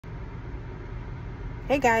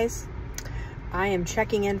Hey guys, I am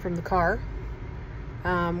checking in from the car.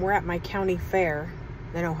 We're at my county fair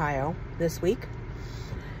in Ohio this week,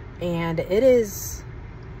 and it is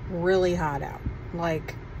really hot out.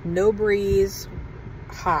 Like, no breeze,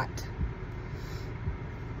 hot.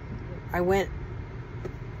 I went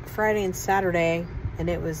Friday and Saturday and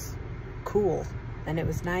it was cool and it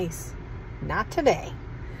was nice. Not today.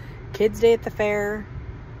 Kids' day at the fair,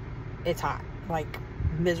 it's hot, like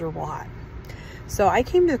miserable hot. So I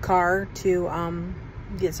came to the car to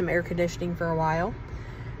get some air conditioning for a while,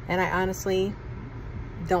 and I honestly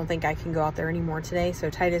don't think I can go out there anymore today. So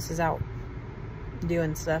Titus is out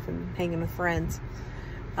doing stuff and hanging with friends,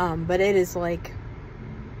 but it is like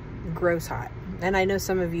gross hot. And I know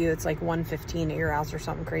some of you, it's like 115 at your house or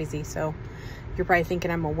something crazy, so you're probably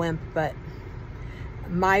thinking I'm a wimp, but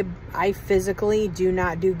I physically do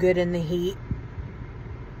not do good in the heat.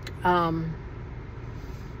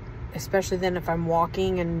 Especially then if I'm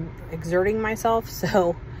walking and exerting myself.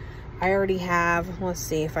 So I already have, let's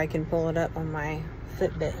see if I can pull it up on my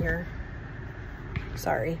Fitbit here.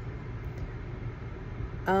 Sorry.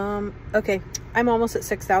 Okay, I'm almost at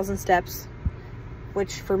 6,000 steps,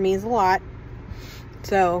 which for me is a lot.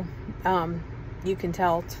 So you can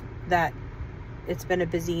tell that it's been a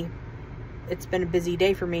busy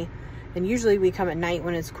day for me. And usually we come at night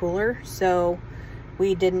when it's cooler, so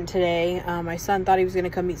we didn't today. My son thought he was going to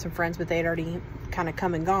come meet some friends, but they had already kind of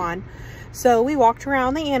come and gone. So we walked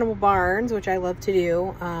around the animal barns, which I love to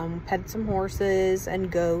do. Petted some horses and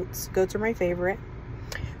goats. Goats are my favorite.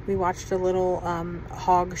 We watched a little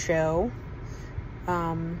hog show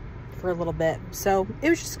for a little bit. So it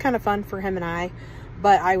was just kind of fun for him and I,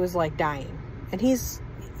 but I was like dying. And he's,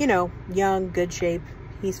 you know, young, good shape.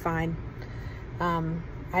 He's fine. I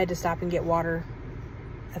had to stop and get water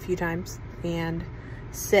a few times and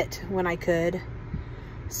sit when I could.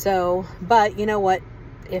 So, but you know what?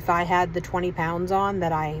 If I had the 20 pounds on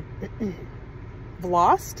that I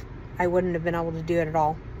lost, I wouldn't have been able to do it at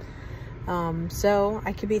all. So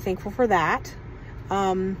I could be thankful for that.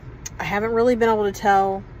 I haven't really been able to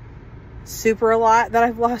tell super a lot that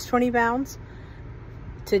I've lost 20 pounds.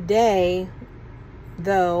 Today,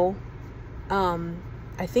 though,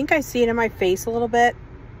 I think I see it in my face a little bit.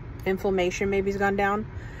 Inflammation maybe has gone down.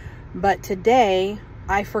 But today,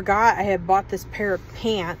 I forgot I had bought this pair of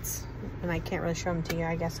pants, and I can't really show them to you,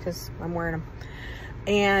 I guess, because I'm wearing them.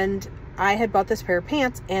 And I had bought this pair of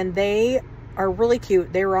pants, and they are really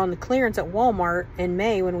cute. They were on the clearance at Walmart in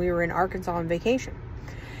May when we were in Arkansas on vacation.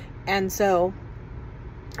 And so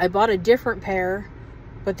I bought a different pair,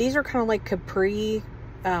 but these are kind of like capri,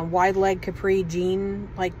 wide leg capri jean,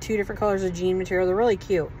 like two different colors of jean material. They're really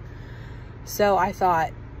cute. So I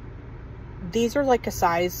thought, these are like a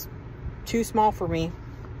size too small for me,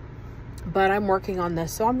 but I'm working on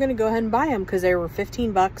this, so I'm going to go ahead and buy them because they were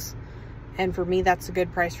 15 bucks, and for me that's a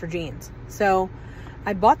good price for jeans. So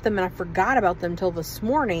I bought them and I forgot about them till this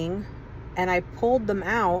morning, and I pulled them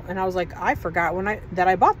out and I was like, I forgot that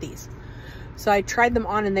I bought these. So I tried them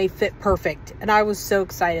on and they fit perfect, and I was so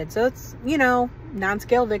excited. So it's, you know,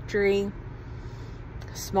 non-scale victory,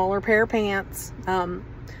 smaller pair of pants.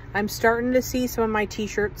 I'm starting to see some of my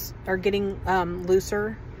t-shirts are getting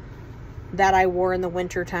looser that I wore in the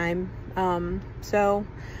winter time. So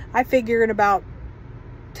I figure in about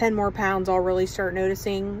 10 more pounds, I'll really start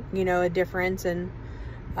noticing, you know, a difference. And,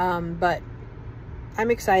 but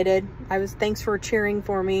I'm excited. Thanks for cheering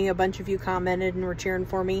for me. A bunch of you commented and were cheering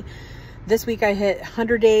for me. This week I hit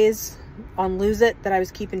 100 days on Lose It, that I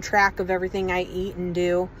was keeping track of everything I eat and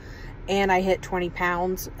do. And I hit 20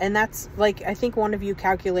 pounds. And that's like, I think one of you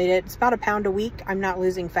calculated, it's about a pound a week. I'm not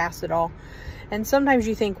losing fast at all. And sometimes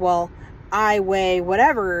you think, well, I weigh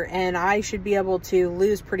whatever and I should be able to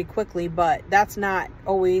lose pretty quickly, but that's not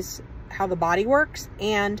always how the body works,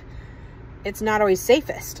 and it's not always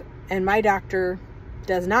safest. And my doctor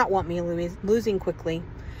does not want me losing quickly.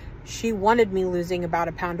 She wanted me losing about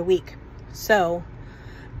a pound a week. So,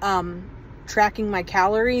 tracking my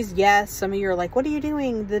calories, yes. Some of you are like, what are you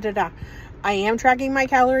doing? I am tracking my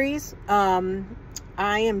calories. I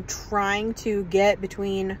am trying to get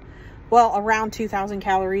between, well, around 2,000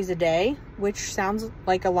 calories a day, which sounds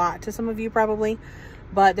like a lot to some of you probably,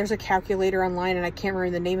 but there's a calculator online and I can't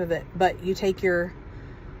remember the name of it, but you take your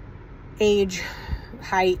age,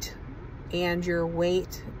 height, and your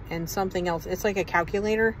weight and something else. It's like a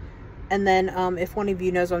calculator. And then if one of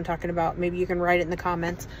you knows what I'm talking about, maybe you can write it in the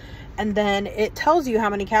comments. And then it tells you how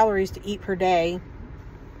many calories to eat per day.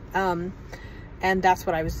 And that's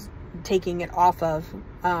what I was taking it off of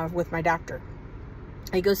with my doctor.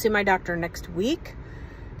 I go see my doctor next week.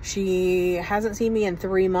 She hasn't seen me in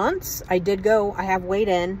 3 months. I have weighed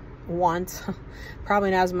in once,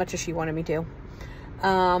 probably not as much as she wanted me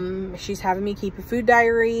to. She's having me keep a food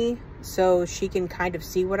diary so she can kind of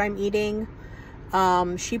see what I'm eating.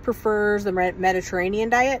 She prefers the Mediterranean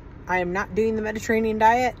diet. I am not doing the Mediterranean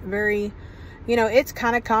diet. Very, you know, it's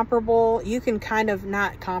kind of comparable. You can kind of,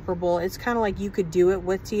 not comparable. It's kind of like you could do it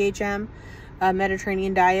with THM,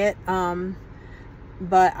 Mediterranean diet.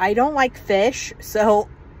 But I don't like fish, so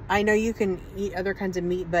I know you can eat other kinds of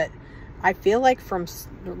meat, but I feel like from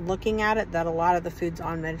looking at it that a lot of the foods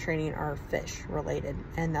on Mediterranean are fish related,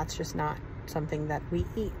 and that's just not something that we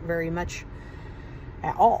eat very much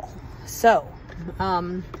at all. So,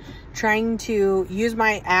 trying to use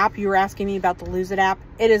my app. You were asking me about the Lose It app.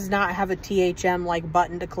 It does not have a THM like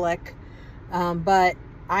button to click, but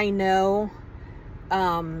I know,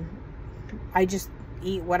 I just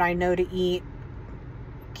eat what I know to eat,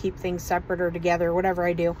 keep things separate or together, whatever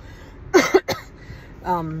I do.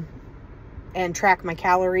 And track my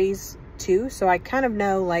calories too. So I kind of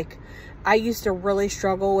know, like, I used to really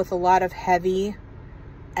struggle with a lot of heavy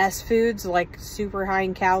S foods, like super high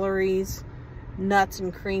in calories, nuts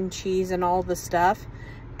and cream cheese and all the stuff.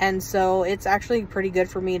 And so it's actually pretty good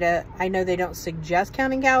for me to, I know they don't suggest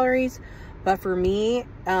counting calories, but for me,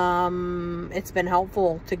 it's been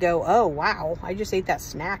helpful to go, oh, wow, I just ate that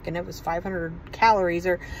snack and it was 500 calories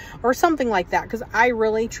or something like that. Because I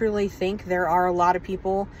really, truly think there are a lot of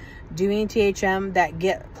people doing THM that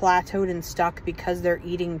get plateaued and stuck because they're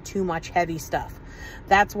eating too much heavy stuff.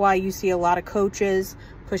 That's why you see a lot of coaches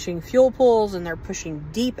pushing fuel pulls and they're pushing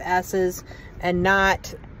deep S's and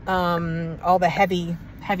not all the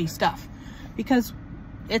heavy stuff, because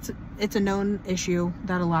it's a known issue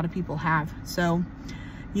that a lot of people have. So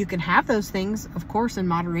you can have those things, of course, in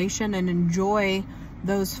moderation and enjoy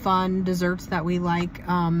those fun desserts that we like,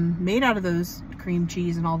 made out of those cream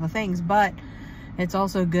cheese and all the things. But it's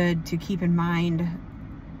also good to keep in mind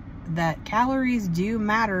that calories do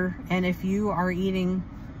matter. And if you are eating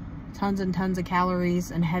tons and tons of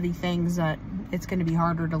calories and heavy things, that it's going to be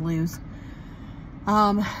harder to lose.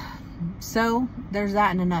 So there's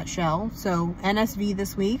that in a nutshell. So NSV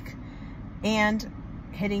this week, and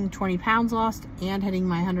hitting 20 pounds lost, and hitting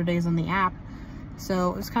my 100 days on the app.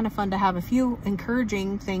 So it was kind of fun to have a few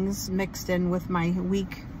encouraging things mixed in with my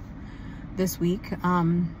week this week.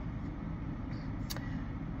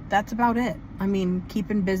 That's about it. I mean,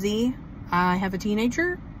 keeping busy. I have a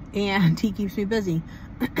teenager and he keeps me busy.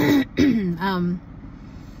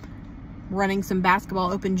 Running some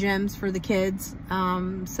basketball open gyms for the kids.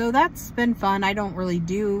 So that's been fun. I don't really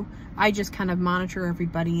do, I just kind of monitor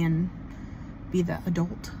everybody and be the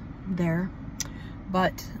adult there.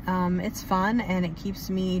 But it's fun and it keeps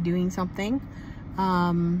me doing something.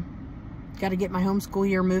 Got to get my homeschool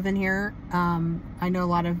year moving here. I know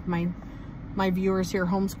a lot of my viewers here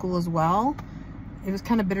homeschool as well. It was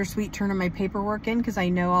kind of bittersweet turning my paperwork in, because I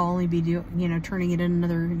know I'll only be turning it in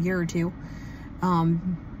another year or two.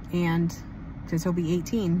 And because he'll be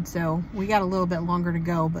 18, so we got a little bit longer to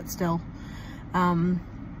go, but still.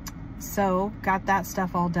 So got that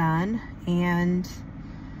stuff all done, and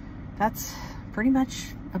that's pretty much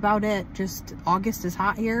about it. Just August is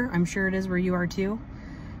hot here. I'm sure it is where you are too.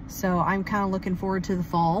 So I'm kind of looking forward to the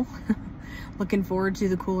fall. Looking forward to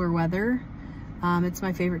the cooler weather. It's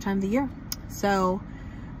my favorite time of the year. So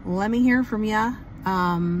let me hear from you.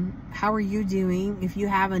 How are you doing? If you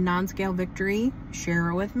have a non-scale victory, share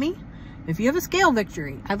it with me. If you have a scale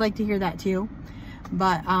victory, I'd like to hear that too.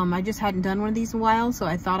 But I just hadn't done one of these in a while, so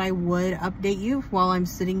I thought I would update you while I'm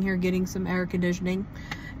sitting here getting some air conditioning,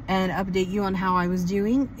 and update you on how I was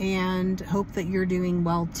doing, and hope that you're doing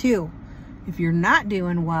well too. If you're not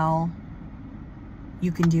doing well,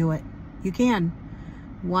 you can do it. You can.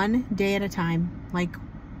 One day at a time. Like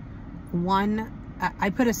I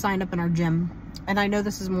put a sign up in our gym, and I know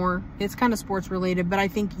this is more, it's kind of sports related, but I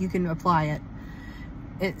think you can apply it.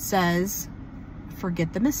 It says,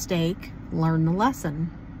 forget the mistake, learn the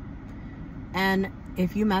lesson. And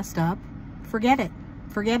if you messed up, forget it.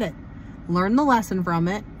 Forget it. Learn the lesson from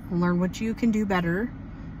it, learn what you can do better,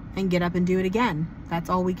 and get up and do it again. That's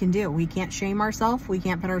all we can do. We can't shame ourselves. We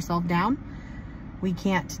can't put ourselves down. We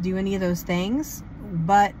can't do any of those things,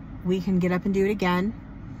 but we can get up and do it again.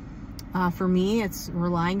 For me, it's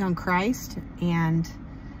relying on Christ and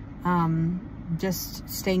just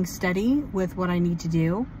staying steady with what I need to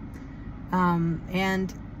do.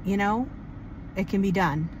 And, you know, it can be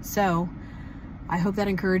done. So I hope that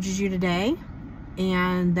encourages you today,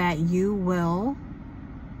 and that you will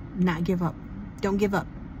not give up. Don't give up.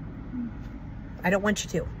 I don't want you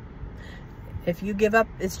to. If you give up,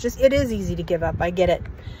 it is easy to give up. I get it.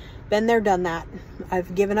 Been there, done that.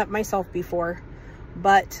 I've given up myself before,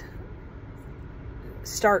 but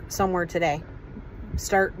start somewhere today.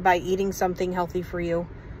 Start by eating something healthy for you.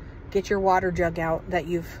 Get your water jug out that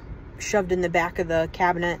you've shoved in the back of the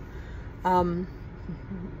cabinet.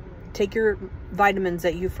 Take your vitamins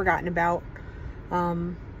that you've forgotten about.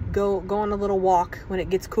 Go on a little walk when it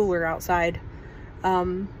gets cooler outside.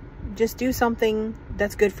 Just do something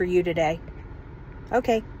that's good for you today.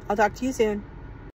 Okay, I'll talk to you soon.